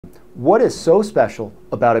What is so special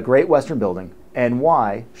about a Great Western building, and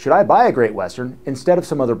why should I buy a Great Western instead of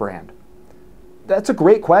some other brand? That's a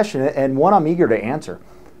great question, and one I'm eager to answer.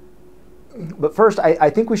 But first, I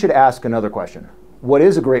think we should ask another question. What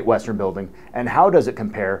is a Great Western building, and how does it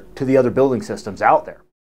compare to the other building systems out there?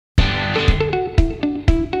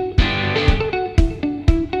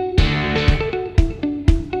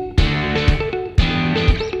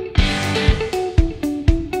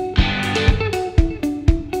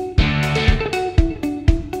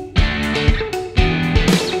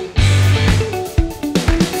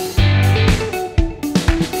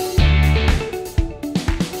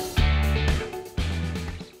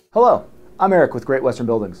 Hello, I'm Eric with Great Western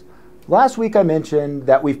Buildings. Last week I mentioned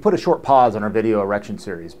that we've put a short pause on our video erection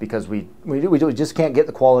series because we just can't get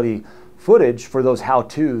the quality footage for those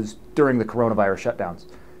how-tos during the coronavirus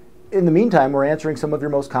shutdowns. In the meantime, we're answering some of your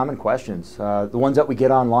most common questions, the ones that we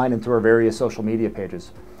get online and through our various social media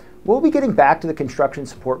pages. We'll be getting back to the construction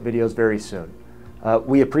support videos very soon.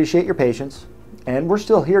 We appreciate your patience, and we're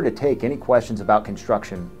still here to take any questions about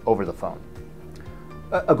construction over the phone.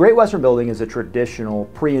 A Great Western building is a traditional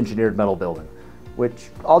pre-engineered metal building, which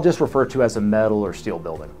I'll just refer to as a metal or steel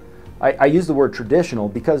building. I use the word traditional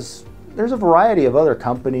because there's a variety of other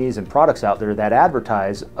companies and products out there that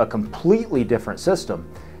advertise a completely different system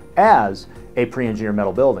as a pre-engineered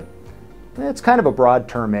metal building. It's kind of a broad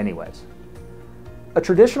term anyways. A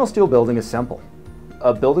traditional steel building is simple.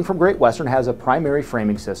 A building from Great Western has a primary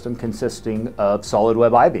framing system consisting of solid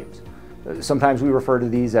web I-beams. Sometimes we refer to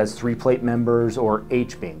these as three-plate members or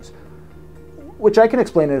H-beams, which I can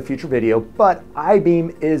explain in a future video, but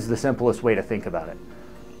I-beam is the simplest way to think about it.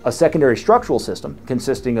 A secondary structural system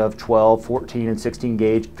consisting of 12, 14, and 16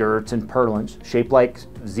 gauge girts and purlins shaped like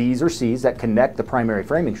Z's or C's that connect the primary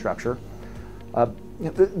framing structure.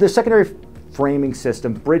 The secondary framing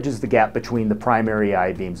system bridges the gap between the primary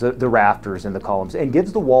I-beams, the rafters, and the columns, and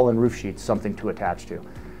gives the wall and roof sheets something to attach to.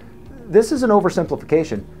 This is an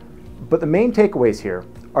oversimplification, but the main takeaways here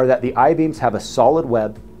are that the I-beams have a solid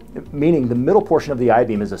web, meaning the middle portion of the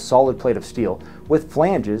I-beam is a solid plate of steel with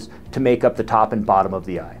flanges to make up the top and bottom of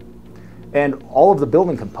the I. And all of the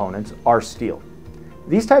building components are steel.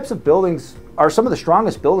 These types of buildings are some of the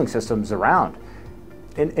strongest building systems around.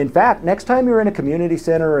 In fact, next time you're in a community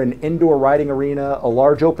center, an indoor riding arena, a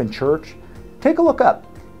large open church, take a look up,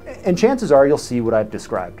 and chances are you'll see what I've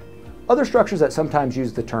described. Other structures that sometimes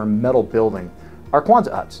use the term metal building are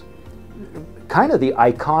Quonset huts, kind of the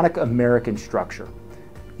iconic American structure.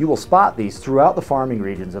 You will spot these throughout the farming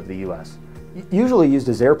regions of the U.S., usually used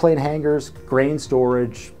as airplane hangars, grain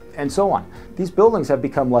storage, and so on. These buildings have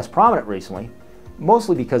become less prominent recently,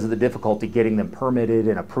 mostly because of the difficulty getting them permitted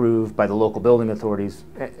and approved by the local building authorities,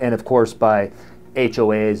 and of course by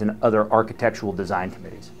HOAs and other architectural design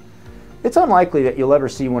committees. It's unlikely that you'll ever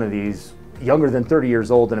see one of these younger than 30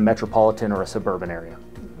 years old in a metropolitan or a suburban area.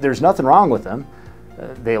 There's nothing wrong with them.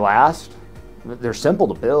 They last, they're simple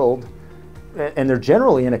to build, and they're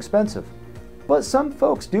generally inexpensive. But some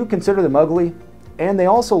folks do consider them ugly, and they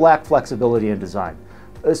also lack flexibility in design,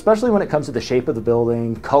 especially when it comes to the shape of the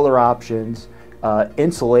building, color options,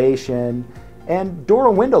 insulation, and door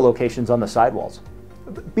and window locations on the sidewalls.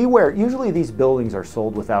 Beware, usually these buildings are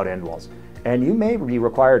sold without end walls, and you may be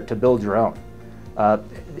required to build your own.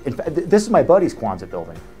 In fact, this is my buddy's Quonset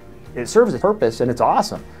building. It serves a purpose, and it's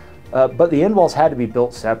awesome. But the end walls had to be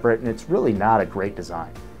built separate, and it's really not a great design.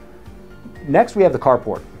 Next, we have the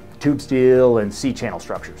carport, tube steel, and C-channel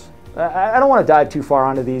structures. I don't want to dive too far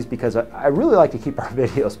onto these because I really like to keep our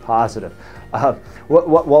videos positive.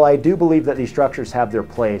 While I do believe that these structures have their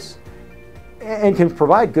place and can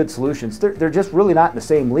provide good solutions, they're just really not in the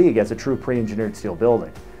same league as a true pre-engineered steel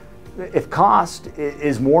building. If cost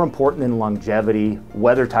is more important than longevity,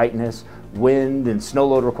 weather tightness, wind and snow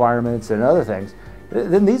load requirements, and other things,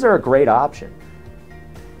 then these are a great option.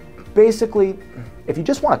 Basically, if you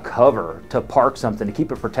just want a cover to park something to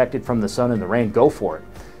keep it protected from the sun and the rain, go for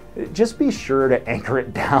it. Just be sure to anchor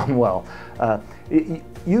it down well.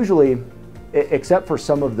 Usually, except for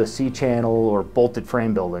some of the C-channel or bolted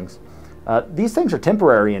frame buildings, these things are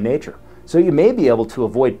temporary in nature, so you may be able to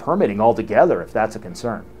avoid permitting altogether if that's a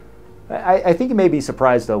concern. I think you may be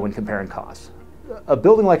surprised though when comparing costs. A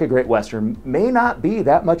building like a Great Western may not be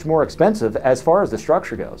that much more expensive as far as the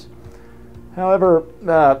structure goes. However,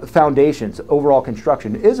 foundations, overall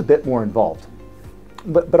construction is a bit more involved,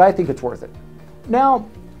 but I think it's worth it. Now,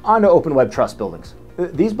 on to open web truss buildings.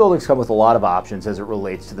 These buildings come with a lot of options as it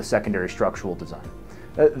relates to the secondary structural design.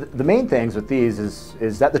 The main things with these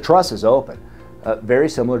is that the truss is open, very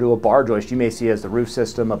similar to a bar joist you may see as the roof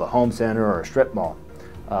system of a home center or a strip mall.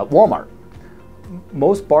 Walmart.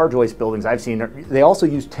 Most bar joist buildings I've seen, they also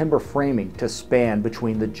use timber framing to span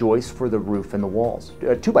between the joists for the roof and the walls,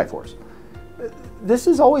 2x4s. This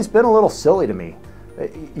has always been a little silly to me.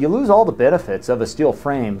 You lose all the benefits of a steel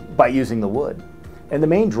frame by using the wood. And the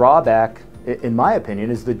main drawback, in my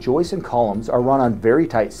opinion, is the joists and columns are run on very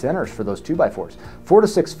tight centers for those 2x4s, 4 to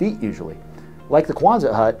 6 feet usually. Like the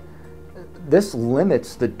Quonset hut, this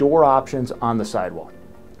limits the door options on the sidewall.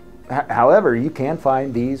 However, you can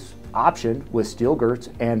find these optioned with steel girts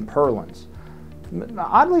and purlins.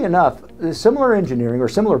 Oddly enough, similar engineering or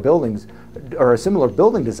similar buildings, or a similar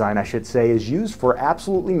building design, I should say, is used for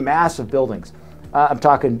absolutely massive buildings. I'm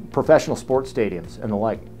talking professional sports stadiums and the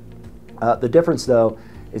like. The difference, though,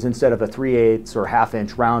 is instead of a 3/8 or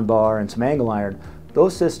half-inch round bar and some angle iron,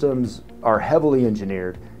 those systems are heavily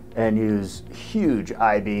engineered and use huge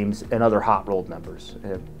I-beams and other hot-rolled members.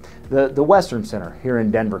 The Western Center here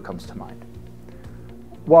in Denver comes to mind.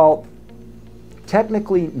 While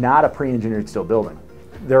technically not a pre-engineered steel building,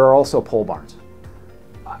 there are also pole barns.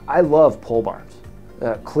 I love pole barns.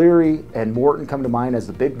 Cleary and Morton come to mind as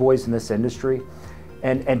the big boys in this industry.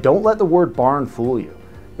 And don't let the word barn fool you.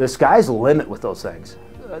 The sky's the limit with those things.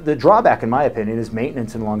 The drawback, in my opinion, is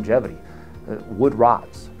maintenance and longevity. Wood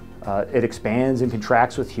rots. It expands and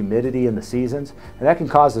contracts with humidity in the seasons, and that can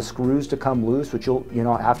cause the screws to come loose, which you'll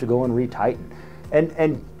have to go and retighten.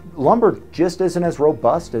 And lumber just isn't as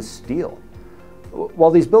robust as steel.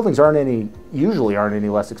 While these buildings usually aren't any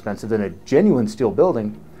less expensive than a genuine steel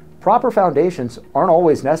building, proper foundations aren't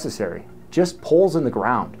always necessary. Just poles in the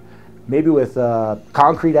ground, maybe with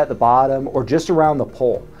concrete at the bottom or just around the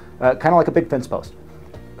pole, kind of like a big fence post.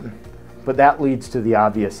 But that leads to the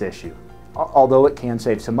obvious issue, although it can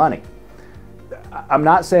save some money. I'm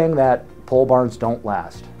not saying that pole barns don't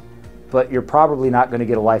last, but you're probably not going to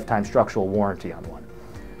get a lifetime structural warranty on one.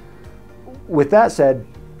 With that said,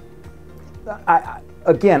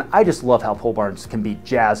 I just love how pole barns can be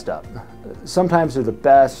jazzed up. Sometimes they're the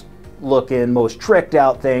best looking, most tricked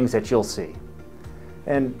out things that you'll see.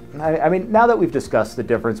 And I mean, now that we've discussed the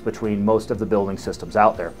difference between most of the building systems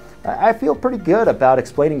out there, I feel pretty good about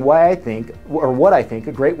explaining why I think, or what I think,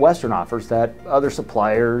 a Great Western offers that other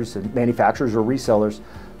suppliers and manufacturers or resellers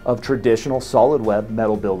of traditional solid web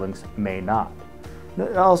metal buildings may not.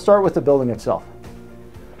 I'll start with the building itself.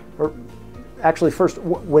 Or actually, first,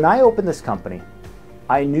 when I opened this company,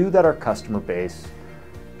 I knew that our customer base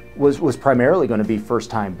was primarily going to be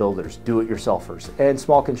first-time builders, do-it-yourselfers, and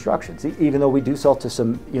small constructions, even though we do sell to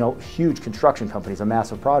some huge construction companies and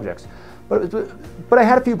massive projects. But I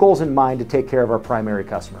had a few goals in mind to take care of our primary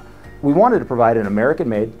customer. We wanted to provide an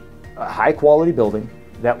American-made, high-quality building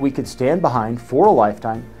that we could stand behind for a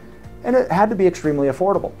lifetime, and it had to be extremely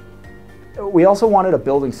affordable. We also wanted a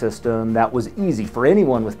building system that was easy for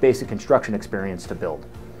anyone with basic construction experience to build.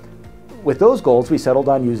 With those goals, we settled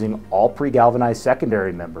on using all pre-galvanized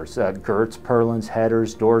secondary members, girts, purlins,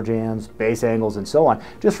 headers, door jambs, base angles, and so on,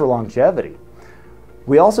 just for longevity.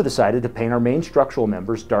 We also decided to paint our main structural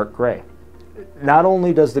members dark gray. Not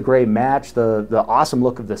only does the gray match the awesome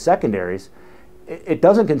look of the secondaries, it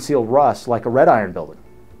doesn't conceal rust like a red iron building.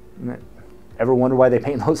 Ever wonder why they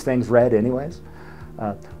paint those things red anyways?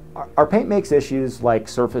 Our paint makes issues like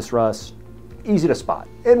surface rust easy to spot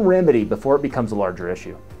and remedy before it becomes a larger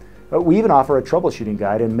issue. We even offer a troubleshooting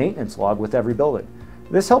guide and maintenance log with every building.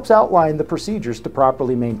 This helps outline the procedures to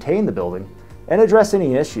properly maintain the building and address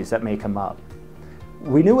any issues that may come up.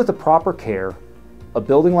 We knew with the proper care, a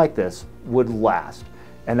building like this would last,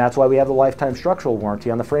 and that's why we have the lifetime structural warranty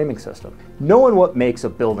on the framing system. Knowing what makes a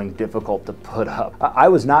building difficult to put up, I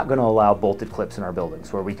was not going to allow bolted clips in our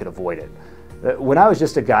buildings where we could avoid it. When I was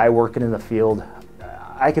just a guy working in the field,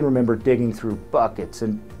 I can remember digging through buckets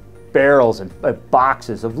and barrels and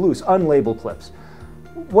boxes of loose, unlabeled clips.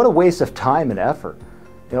 What a waste of time and effort.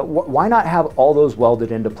 Why not have all those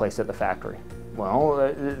welded into place at the factory?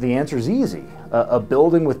 Well, the answer is easy. A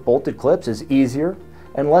building with bolted clips is easier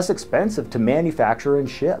and less expensive to manufacture and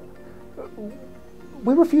ship.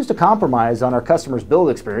 We refuse to compromise on our customers' build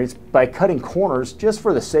experience by cutting corners just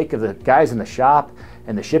for the sake of the guys in the shop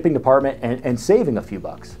and the shipping department and saving a few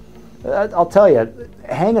bucks. I'll tell you,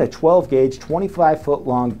 hanging a 12 gauge, 25-foot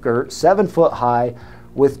long girt, 7 foot high,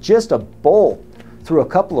 with just a bolt through a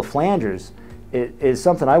couple of flangers is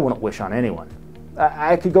something I wouldn't wish on anyone.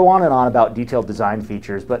 I could go on and on about detailed design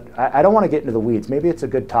features, but I don't want to get into the weeds. Maybe it's a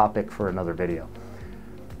good topic for another video.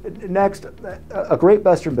 Next, a Great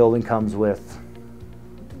Western building comes with,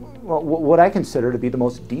 well, what I consider to be the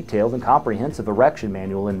most detailed and comprehensive erection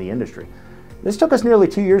manual in the industry. This took us nearly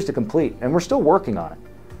 2 years to complete, and we're still working on it.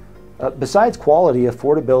 Besides quality,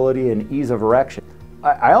 affordability, and ease of erection,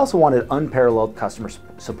 I also wanted unparalleled customer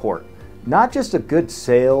support. Not just a good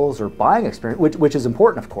sales or buying experience, which is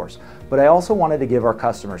important of course, but I also wanted to give our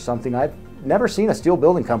customers something I've never seen a steel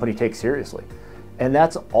building company take seriously. And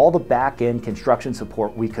that's all the back-end construction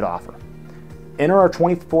support we could offer. Enter our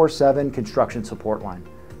 24/7 construction support line.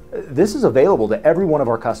 This is available to every one of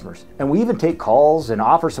our customers, and we even take calls and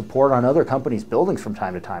offer support on other companies' buildings from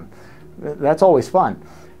time to time. That's always fun.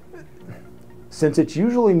 Since it's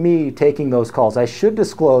usually me taking those calls, I should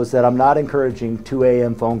disclose that I'm not encouraging 2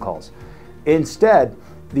 a.m. phone calls. Instead,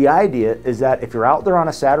 the idea is that if you're out there on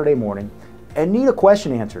a Saturday morning and need a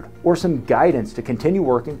question answered or some guidance to continue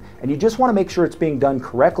working, and you just want to make sure it's being done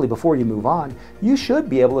correctly before you move on, you should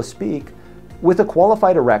be able to speak with a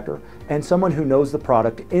qualified erector and someone who knows the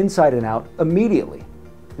product inside and out immediately,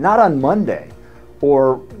 not on Monday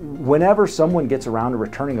or whenever someone gets around to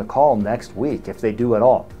returning a call next week, if they do at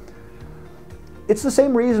all. It's the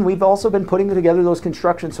same reason we've also been putting together those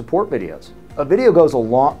construction support videos. A video goes a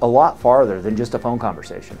lot farther than just a phone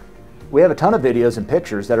conversation. We have a ton of videos and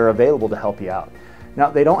pictures that are available to help you out.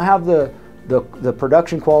 Now, they don't have the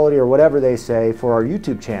production quality or whatever they say for our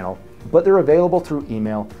YouTube channel, but they're available through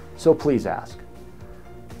email, so please ask.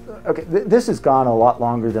 Okay, this has gone a lot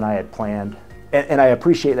longer than I had planned, and I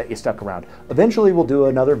appreciate that you stuck around. Eventually, we'll do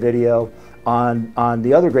another video on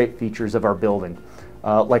the other great features of our building,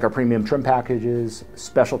 like our premium trim packages,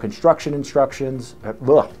 special construction instructions,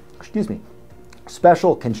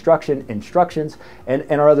 special construction instructions,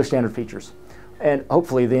 and our other standard features. And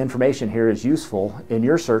hopefully the information here is useful in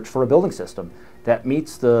your search for a building system that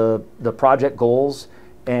meets the project goals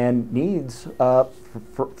and needs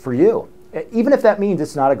for you, even if that means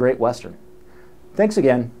it's not a Great Western. Thanks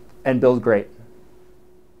again, and build great.